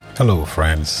Hello,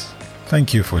 friends.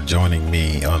 Thank you for joining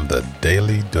me on the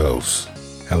Daily Dose.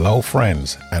 Hello,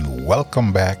 friends, and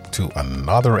welcome back to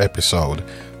another episode.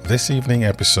 This evening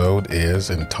episode is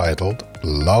entitled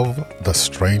Love the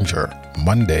Stranger,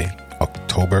 Monday,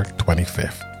 October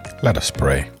 25th. Let us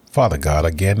pray. Father God,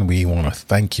 again, we want to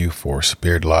thank you for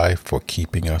Spirit Life, for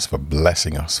keeping us, for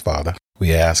blessing us, Father.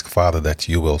 We ask, Father, that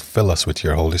you will fill us with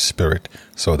your Holy Spirit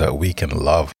so that we can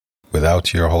love.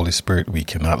 Without your Holy Spirit, we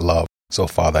cannot love. So,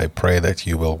 Father, I pray that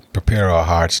you will prepare our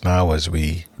hearts now as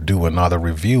we do another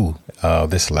review of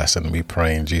this lesson. We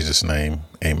pray in Jesus' name.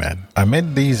 Amen.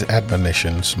 Amid these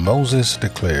admonitions, Moses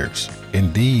declares,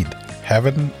 "Indeed,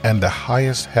 heaven and the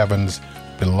highest heavens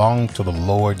belong to the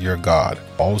Lord your God.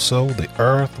 Also, the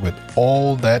earth with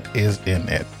all that is in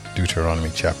it." Deuteronomy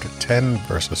chapter 10,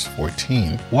 verses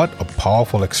 14. What a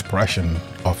powerful expression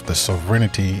of the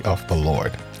sovereignty of the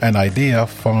Lord. An idea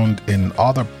found in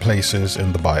other places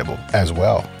in the Bible as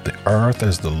well. The earth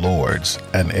is the Lord's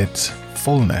and its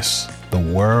fullness, the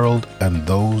world and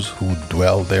those who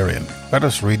dwell therein. Let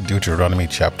us read Deuteronomy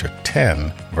chapter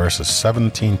 10, verses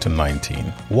 17 to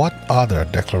 19. What other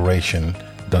declaration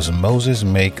does Moses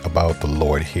make about the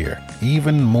Lord here?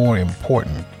 Even more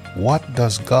important, what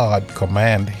does God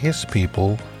command his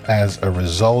people as a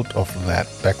result of that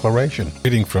declaration?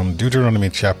 Reading from Deuteronomy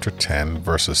chapter 10,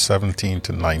 verses 17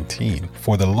 to 19.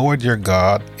 "For the Lord your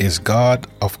God is God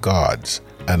of gods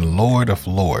and Lord of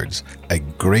lords, a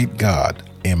great God,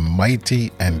 a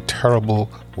mighty and terrible,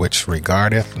 which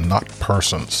regardeth not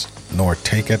persons, nor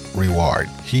taketh reward.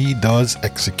 He does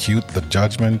execute the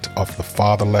judgment of the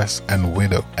fatherless and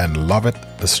widow, and loveth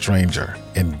the stranger,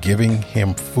 in giving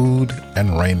him food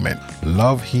and raiment.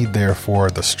 Love he therefore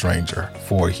the stranger,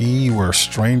 for ye were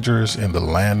strangers in the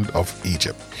land of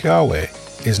Egypt." Yahweh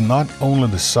is not only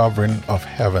the sovereign of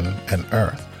heaven and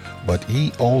earth, but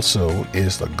he also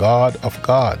is the God of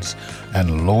gods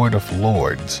and Lord of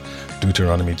lords.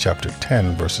 Deuteronomy chapter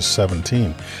 10, verses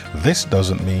 17. This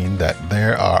doesn't mean that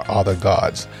there are other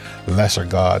gods, lesser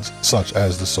gods, such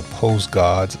as the supposed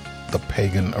gods the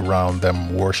pagan around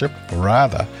them worship.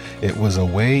 Rather, it was a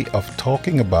way of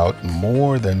talking about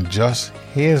more than just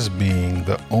his being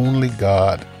the only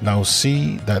God. "Now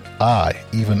see that I,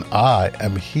 even I,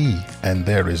 am he, and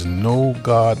there is no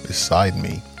God beside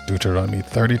me." Deuteronomy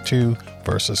 32,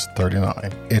 verses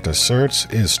 39. It asserts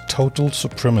his total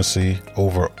supremacy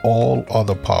over all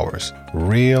other powers,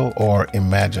 real or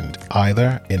imagined,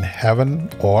 either in heaven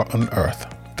or on earth.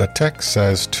 The text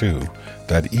says, too,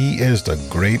 that he is the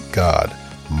great God,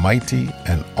 mighty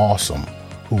and awesome,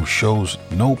 who shows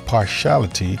no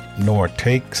partiality nor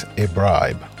takes a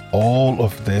bribe. All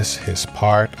of this is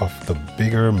part of the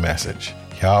bigger message.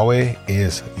 Yahweh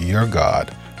is your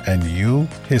God, and you,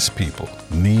 his people,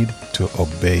 need to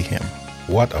obey him.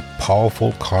 What a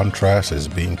powerful contrast is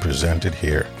being presented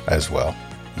here as well.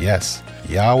 Yes,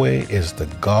 Yahweh is the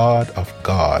God of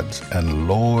gods and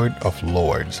Lord of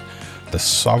lords, the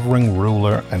sovereign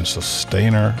ruler and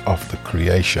sustainer of the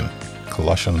creation.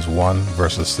 Colossians 1,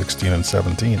 verses 16 and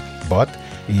 17. But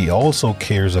he also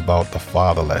cares about the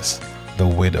fatherless, the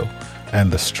widow,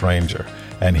 and the stranger,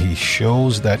 and he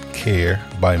shows that care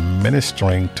by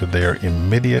ministering to their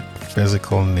immediate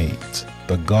physical needs.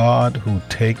 The God who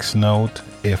takes note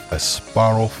if a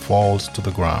sparrow falls to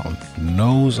the ground,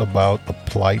 knows about the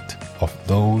plight of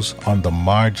those on the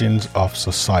margins of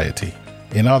society.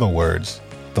 In other words,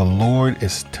 the Lord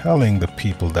is telling the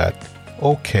people that,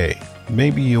 okay,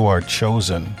 maybe you are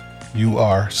chosen, you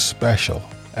are special,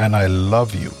 and I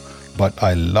love you, but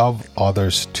I love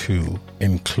others too,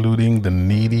 including the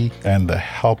needy and the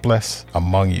helpless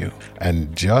among you.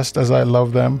 And just as I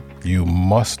love them, you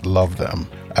must love them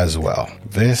as well.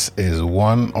 This is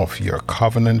one of your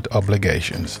covenant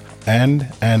obligations, and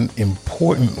an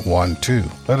important one too.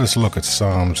 Let us look at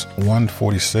Psalms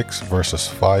 146, verses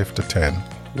 5 to 10.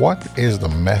 What is the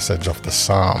message of the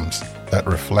Psalms that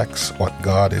reflects what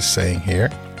God is saying here?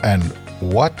 And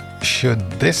what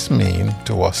should this mean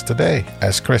to us today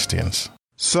as Christians?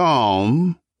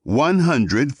 Psalm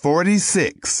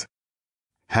 146.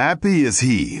 Happy is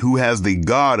he who has the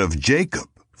God of Jacob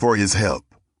for his help,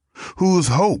 whose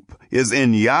hope is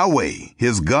in Yahweh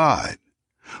his God,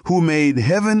 who made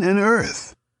heaven and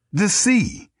earth, the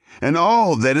sea, and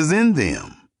all that is in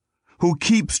them, who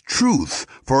keeps truth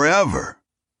forever,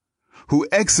 who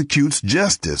executes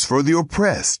justice for the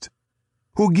oppressed,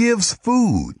 who gives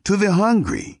food to the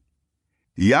hungry.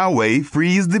 Yahweh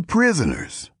frees the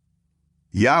prisoners.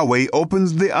 Yahweh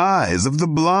opens the eyes of the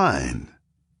blind.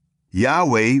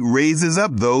 Yahweh raises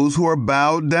up those who are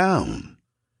bowed down.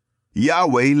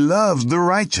 Yahweh loves the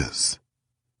righteous.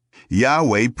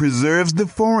 Yahweh preserves the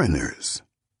foreigners.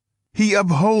 He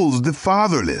upholds the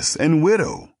fatherless and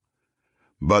widow.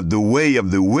 But the way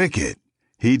of the wicked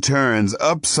he turns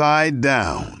upside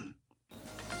down.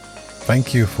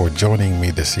 Thank you for joining me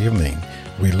this evening.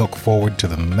 We look forward to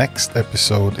the next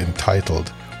episode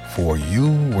entitled, For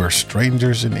You Were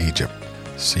Strangers in Egypt.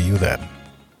 See you then.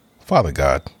 Father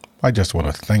God, I just want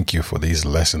to thank you for these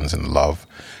lessons in love.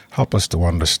 Help us to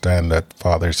understand that,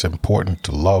 Father, it's important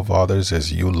to love others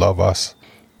as you love us.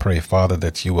 Pray, Father,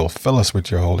 that you will fill us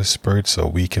with your Holy Spirit so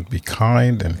we can be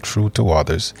kind and true to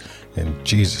others. In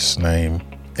Jesus' name,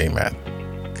 amen.